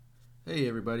Hey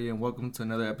everybody, and welcome to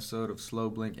another episode of Slow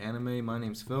Blink Anime. My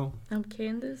name's Phil, I'm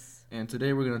Candace. and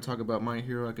today we're going to talk about My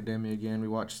Hero Academia again. We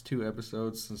watched 2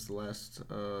 episodes since the last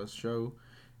show.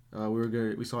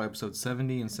 We saw episode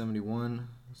 70 and 71.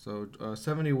 So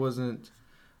 70 wasn't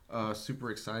super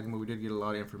exciting, but we did get a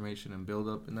lot of information and build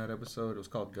up in that episode. It was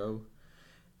called Go,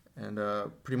 and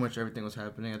pretty much everything was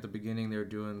happening at the beginning. They were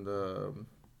doing the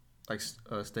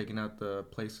staking out the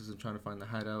places and trying to find the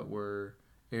hideout where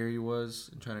Eri was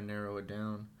and trying to narrow it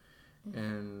down.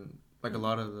 And like a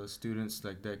lot of the students,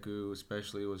 like Deku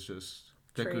especially, was just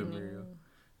Deku and Mirio.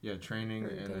 Yeah, training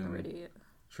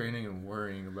and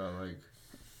worrying about like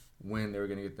when they were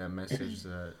gonna get that message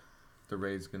that the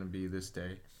raid's gonna be this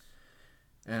day.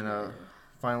 And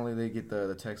finally they get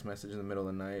the text message in the middle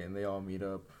of the night and they all meet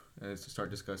up and start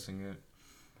discussing it.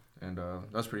 And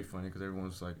that's pretty funny because everyone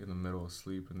was like in the middle of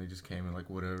sleep and they just came in like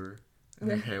whatever and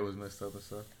their head was messed up and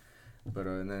stuff. But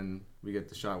and then we get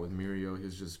the shot with Mirio.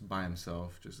 He's just by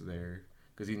himself, just there,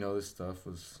 because he knows this stuff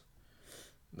was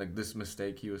like this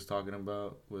mistake he was talking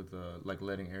about with like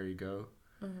letting Eri go.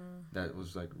 Mm-hmm. That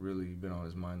was like really been on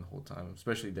his mind the whole time,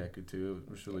 especially Deku too.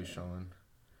 It was really showing.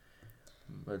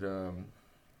 But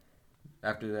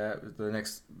after that, the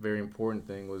next very important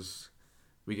thing was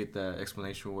we get that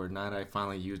explanation where Night Eye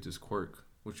finally used his quirk,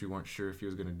 which we weren't sure if he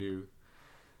was gonna do.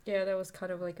 Yeah, that was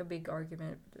kind of like a big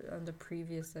argument on the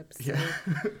previous episode.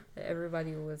 Yeah.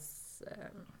 Everybody was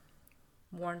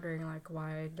wondering, like,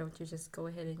 why don't you just go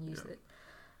ahead and use it?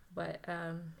 But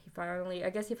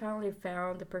he finally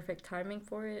found the perfect timing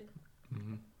for it.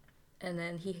 Mm-hmm. And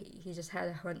then he just had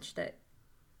a hunch that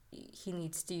he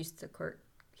needs to use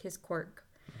his quirk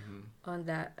on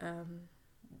that,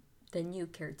 the new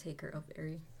caretaker of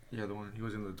Eri. Yeah, the one, he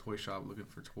was in the toy shop looking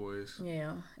for toys.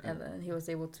 Yeah, and then he was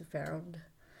able to found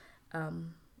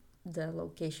the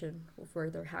location where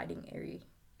they're hiding Eri.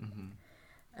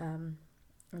 Mm-hmm.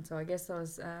 And so I guess that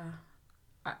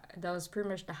was pretty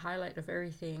much the highlight of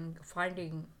everything,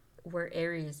 finding where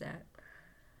Eri is at.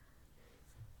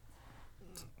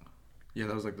 Yeah,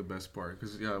 that was like the best part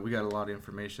because we got a lot of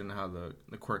information how the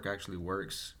quirk actually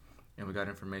works, and we got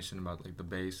information about like the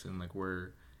base and like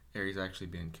where Eri's actually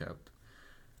being kept.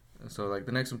 So, like,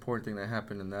 the next important thing that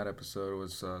happened in that episode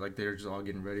was, like, they're just all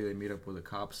getting ready. They meet up with the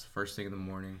cops first thing in the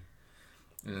morning.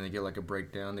 And then they get, like, a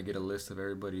breakdown. They get a list of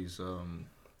everybody's,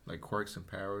 like, quirks and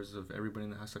powers of everybody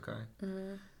in the Hasakai.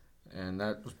 Mm-hmm. And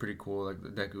that was pretty cool. Like,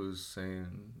 Deku was saying,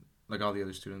 like, all the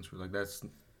other students were like, that's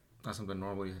not something that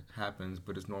normally happens,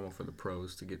 but it's normal for the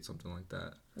pros to get something like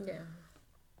that. Yeah.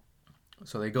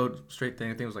 So they go straight thing.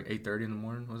 I think it was, like, 8:30 in the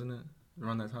morning, wasn't it?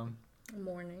 Around that time?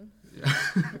 Morning. Yeah.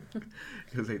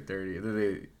 It was 8:30. And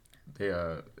then they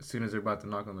as soon as they're about to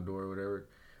knock on the door or whatever,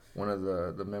 one of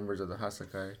the members of the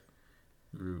Hasakai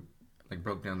group like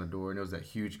broke down the door and it was that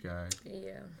huge guy.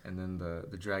 Yeah. And then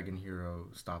the dragon hero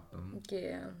stopped them.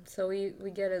 Yeah. So we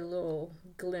get a little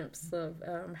glimpse of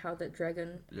how the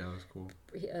dragon that was cool.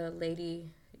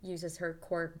 Lady uses her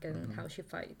quirk and how she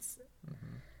fights.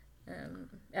 Mm-hmm.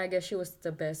 I guess she was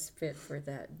the best fit for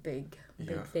that big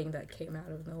thing that came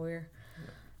out of nowhere.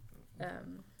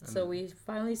 So we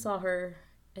finally saw her,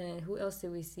 and who else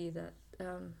did we see that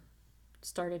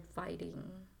started fighting?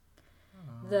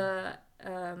 The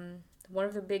one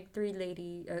of the big three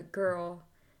girl,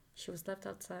 she was left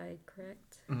outside,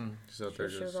 correct? Mm-hmm.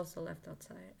 She was also left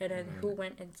outside. And then who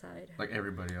went inside? Like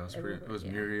everybody else. It was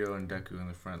Mirio and Deku in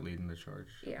the front leading the charge.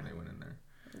 Yeah. And they went in there.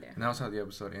 Yeah. And that was how the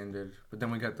episode ended. But then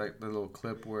we got like the little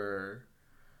clip where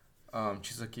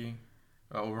Chisaki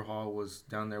Overhaul was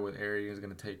down there with Eri and was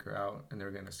going to take her out and they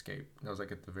were going to escape. That was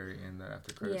like at the very end, that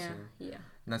after credit scene. Yeah.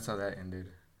 And that's how that ended.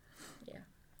 Yeah.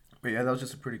 But yeah, that was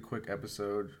just a pretty quick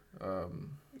episode.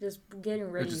 Just getting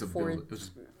ready for it. It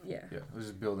was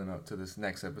just building up to this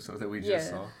next episode that we just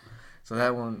saw. So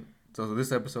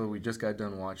this episode we just got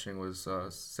done watching was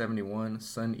 71,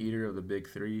 Sun Eater of the Big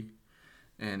Three.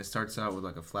 And it starts out with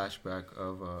like a flashback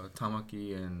of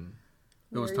Tamaki and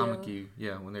it was Tamaki,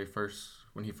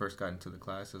 when he first got into the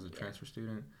class as a transfer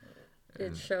student.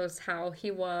 It shows how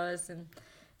he was and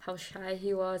how shy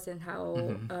he was and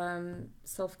how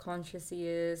self-conscious he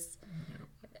is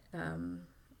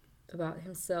about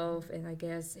himself, and I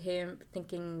guess him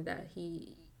thinking that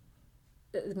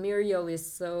Mirio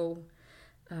is so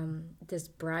this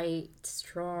bright,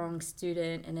 strong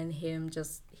student, and then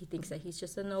he thinks that he's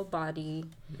just a nobody.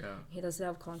 Yeah. He doesn't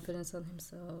have confidence on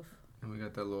himself. And we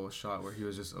got that little shot where he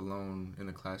was just alone in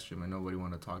the classroom and nobody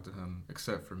wanted to talk to him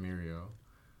except for Mirio.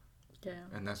 Yeah.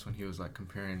 And that's when he was like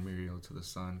comparing Mirio to the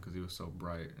sun because he was so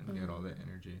bright and he had all that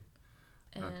energy.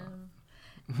 And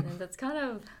that's kind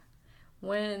of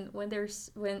when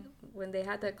they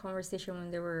had that conversation when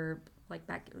they were like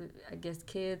back, I guess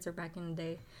kids or back in the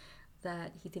day,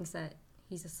 that he thinks that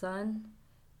he's a sun,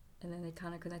 and then they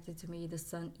kind of connected to me the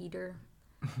sun eater,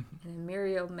 and then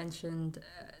Mirio mentioned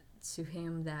to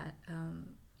him that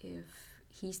if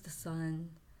he's the sun,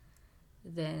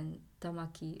 then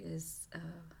Tamaki is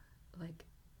like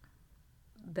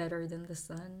better than the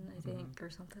sun, I think, or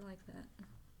something like that.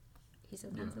 He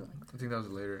said something like that. I think that was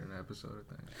later in the episode,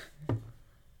 I think.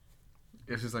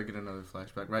 It's just like in another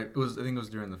flashback, right? I think it was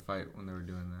during the fight when they were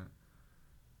doing that.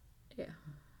 Yeah.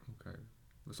 Okay.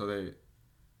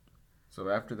 So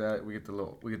after that we get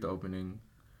the opening,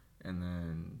 and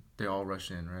then they all rush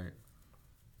in, right?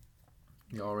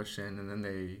 They all rush in, and then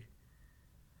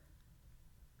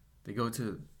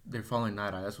they're following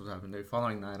Night Eye. That's what's happening. They're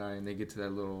following Night Eye, and they get to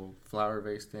that little flower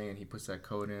vase thing, and he puts that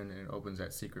code in, and it opens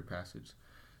that secret passage.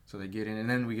 So they get in, and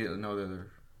then we get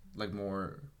another, like,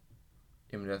 more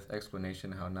in-depth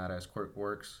explanation of how Night Eye's quirk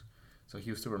works. So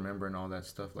he was still remembering all that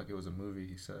stuff like it was a movie,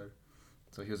 he said.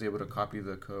 So he was able to copy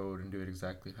the code and do it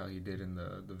exactly how he did in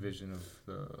the vision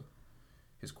of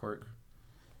his quirk.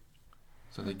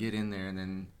 So they get in there, and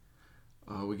then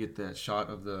we get that shot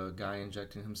of the guy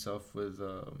injecting himself with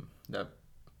the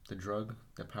drug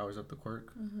that powers up the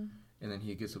quirk. And then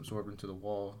he gets absorbed into the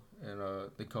wall, and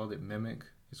they called it Mimic,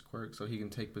 his quirk, so he can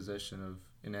take possession of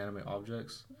inanimate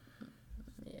objects.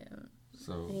 Yeah.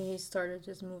 So he started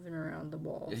just moving around the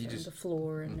walls and the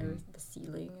floor and the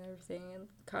ceiling and everything, and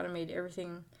kind of made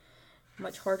everything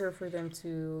much harder for them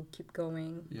to keep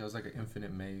going. Yeah, it was like an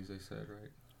infinite maze, they said,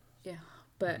 right? Yeah,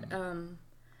 but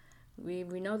we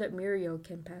know that Mirio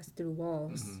can pass through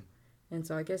walls, and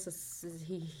so I guess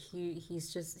he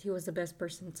was the best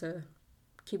person to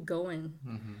keep going,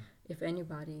 if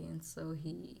anybody, and so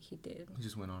he did. He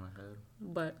just went on ahead.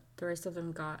 But the rest of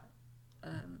them got,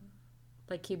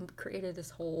 like, he created this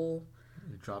hole.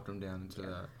 He dropped them down into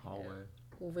that hallway.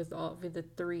 With the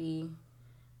three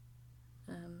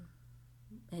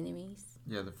enemies.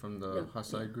 Yeah, from the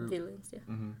Hoside group. Villains, yeah.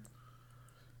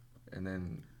 And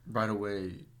then right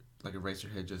away, like,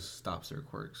 Eraserhead just stops their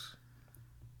quirks,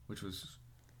 which was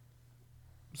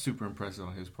super impressive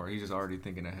on his part. He's just already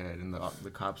thinking ahead, and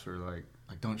the cops are like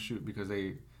don't shoot, because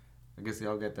I guess they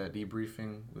all get that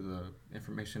debriefing with the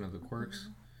information of the quirks,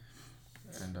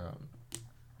 and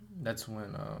that's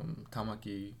when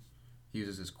Tamaki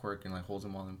uses his quirk and like holds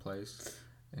them all in place,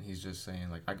 and he's just saying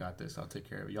like, I got this, I'll take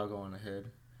care of it, y'all go on ahead.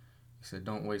 He said,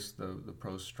 don't waste the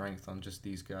pro's strength on just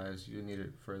these guys, you need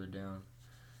it further down.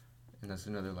 And that's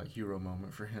another like hero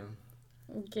moment for him.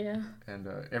 Yeah. And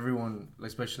everyone,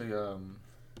 especially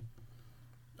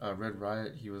Red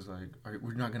Riot, he was like,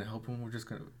 we're not gonna help him,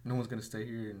 no one's gonna stay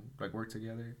here and like work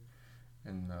together.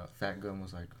 And Fat Gun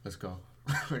was like, let's go.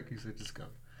 Like he said, just go.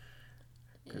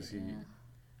 Because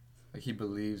he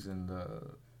believes in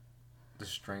the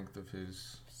strength of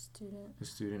his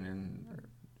student, and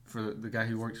for the guy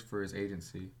who works for his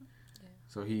agency. Yeah.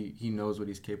 So he knows what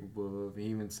he's capable of. He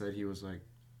even said he was like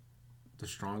the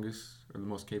strongest or the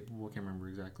most capable. I can't remember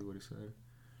exactly what he said.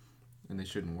 And they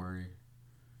shouldn't worry.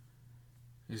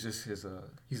 He's just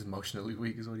he's emotionally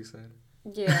weak is what he said.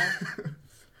 Yeah.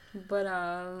 But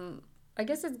I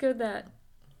guess it's good that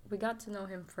we got to know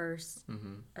him first,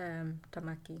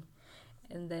 Tamaki.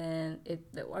 And then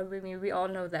we all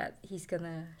know that he's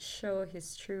gonna show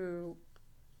his true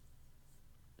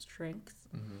strength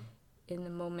in the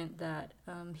moment that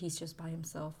he's just by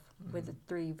himself with the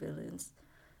three villains.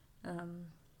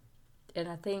 And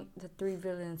I think the three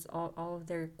villains, all of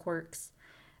their quirks,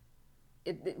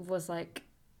 it was like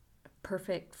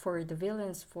perfect for the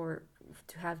villains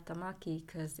to have Tamaki,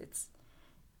 because it's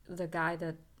the guy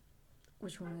that,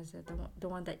 which one is it? The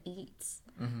one that eats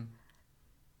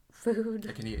food.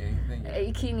 I can eat anything. Yeah.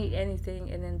 He can eat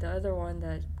anything, and then the other one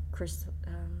that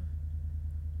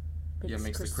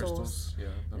makes the crystals. Yeah.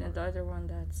 And then the other one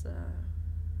that's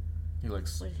he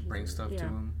likes bring stuff to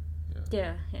him.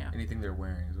 Yeah. Anything they're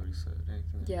wearing is what he said.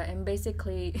 Anything. Yeah, and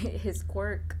basically his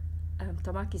quirk,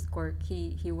 Tamaki's quirk,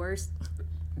 he wears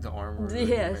the armor.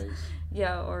 Yes.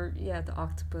 Yeah, or the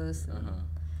octopus.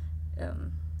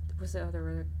 And, was it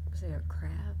a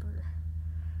crab or?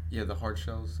 Yeah, the hard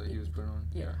shells that he was putting on.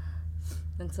 Yeah.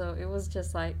 And so it was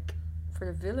just like, for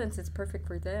the villains, it's perfect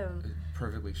for them. It's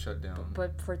perfectly shut down.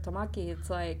 But for Tamaki, it's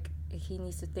like he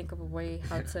needs to think of a way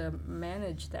how to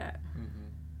manage that.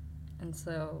 And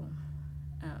so,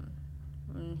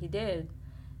 he did.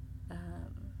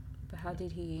 But how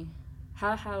did he?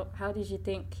 How did you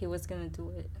think he was gonna do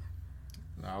it?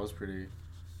 I was gonna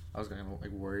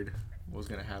like worried what was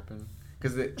gonna happen,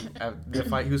 because the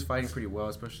fight, he was fighting pretty well,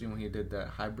 especially when he did that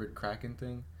hybrid Kraken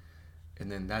thing,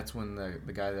 and then that's when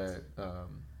the guy that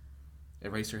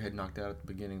Eraserhead knocked out at the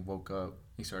beginning, woke up.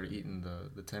 He started eating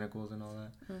the tentacles and all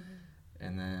that.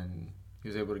 And then he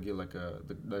was able to get like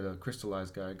the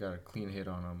crystallized guy got a clean hit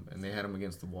on him, and they had him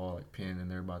against the wall like pinned, and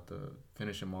they're about to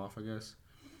finish him off, I guess.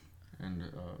 And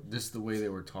just the way they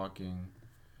were talking,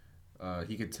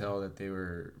 he could tell that they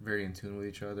were very in tune with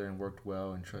each other and worked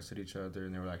well and trusted each other,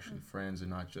 and they were actually friends and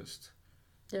not just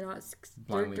they're not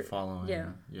blindly following.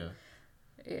 Yeah.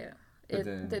 Yeah.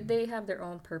 They have their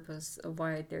own purpose of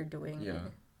why they're doing it.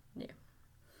 Yeah.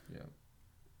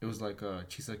 It was like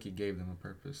Chisaki gave them a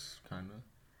purpose, kind of,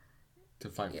 to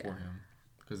fight for him.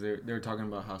 Because they were talking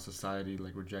about how society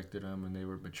like rejected them and they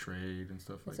were betrayed and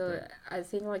stuff like that. So I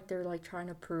think like they're like trying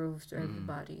to prove to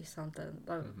everybody something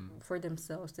for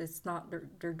themselves. It's not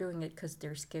they're doing it because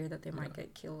they're scared that they might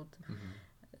get killed.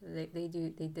 They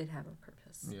did have a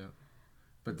purpose. Yeah,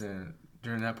 but then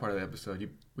during that part of the episode,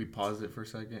 we paused it for a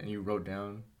second and you wrote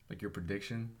down like your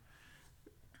prediction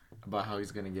about how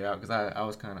he's gonna get out, because I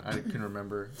couldn't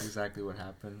remember exactly what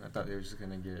happened. I thought they were just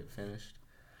gonna get finished.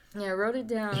 Yeah, I wrote it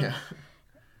down. Yeah.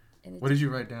 What did you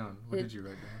write down?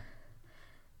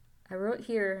 I wrote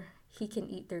here, he can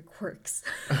eat their quirks.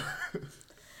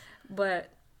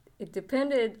 But it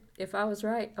depended. If I was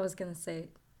right, I was going to say.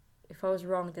 If I was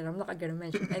wrong, then I'm not going to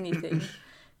mention anything.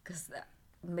 Because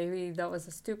maybe that was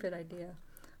a stupid idea.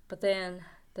 But then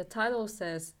the title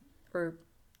says, or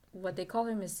what they call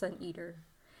him is Sun Eater.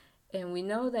 And we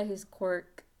know that his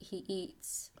quirk, he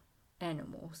eats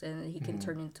animals. And he can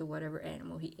turn into whatever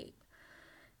animal he ate.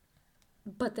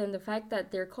 But then the fact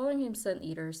that they're calling him Sun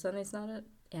Eater, sun is not an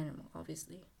animal,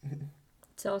 obviously,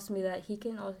 tells me that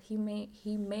he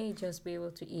may just be able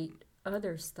to eat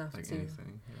other stuff like too.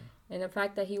 Anything, yeah. And the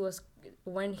fact that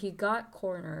when he got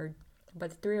cornered by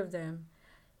the three of them,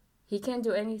 he can't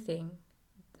do anything.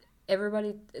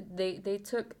 Everybody, they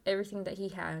took everything that he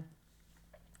had,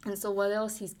 and so what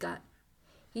else he's got?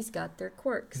 He's got their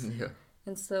quirks. Yeah.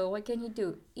 And so what can he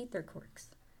do? Eat their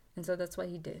quirks. And so that's what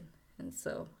he did. And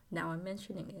so now I'm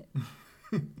mentioning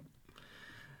it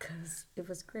because it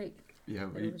was great. Yeah,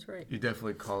 it was right. You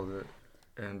definitely called it,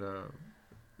 and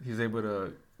he's able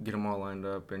to get them all lined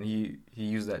up, and he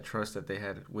used that trust that they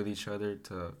had with each other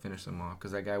to finish them off,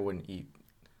 because that guy wouldn't eat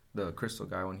the crystal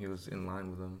guy when he was in line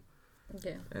with him.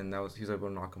 Yeah. And he was able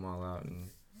to knock them all out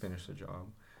and finish the job,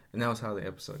 and that was how the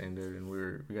episode ended. And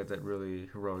we got that really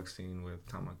heroic scene with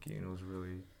Tamaki, and it was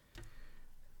really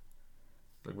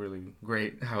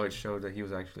great how it showed that he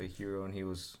was actually a hero and he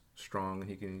was strong and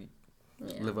he can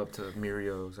live up to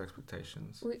Mirio's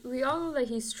expectations. We all know that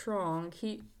he's strong.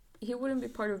 He wouldn't be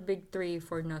part of Big Three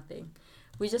for nothing.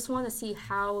 We just want to see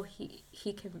how he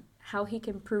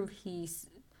can prove he's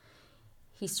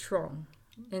strong.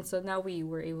 And so now we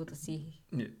were able to see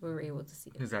it.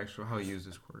 His actual how he used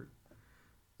his quirk.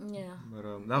 Yeah. But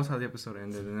that was how the episode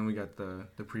ended, and then we got the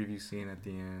preview scene at the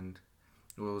end.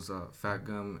 It was Fat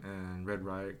Gum and Red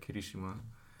Riot, Kirishima.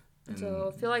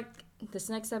 So I feel like this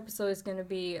next episode is going to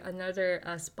be another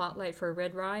spotlight for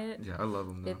Red Riot. Yeah, I love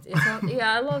him though.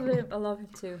 I love him. I love him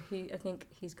too. I think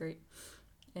he's great.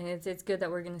 And it's good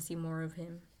that we're going to see more of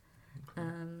him.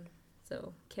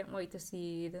 So can't wait to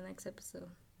see the next episode.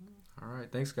 All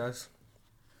right. Thanks, guys.